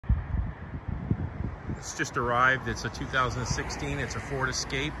It's just arrived. It's a 2016. It's a Ford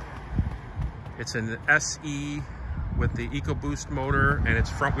Escape. It's an SE with the EcoBoost motor, and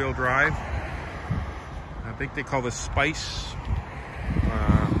it's front wheel drive. I think they call this Spice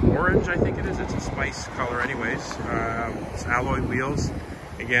Orange, I think it is. It's a spice color anyways. It's alloy wheels.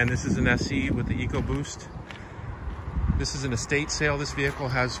 Again, this is an SE with the EcoBoost. This is an estate sale. This vehicle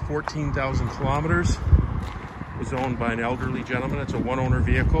has 14,000 kilometers. It was owned by an elderly gentleman. It's a one-owner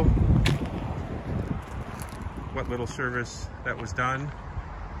vehicle. What little service that was done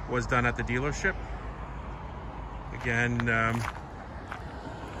at the dealership. Again,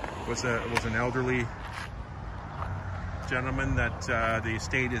 was an elderly gentleman that the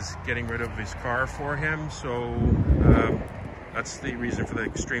estate is getting rid of his car for him, so that's the reason for the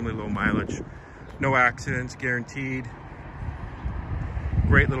extremely low mileage. No accidents guaranteed.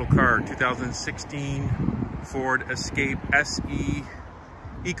 Great little car, 2016 Ford Escape SE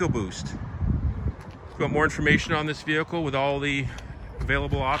Ecoboost. If you want more information on this vehicle with all the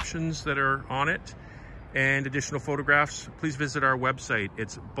available options that are on it and additional photographs, please visit our website.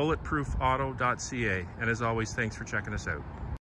 It's bulletproofauto.ca. And as always, thanks for checking us out.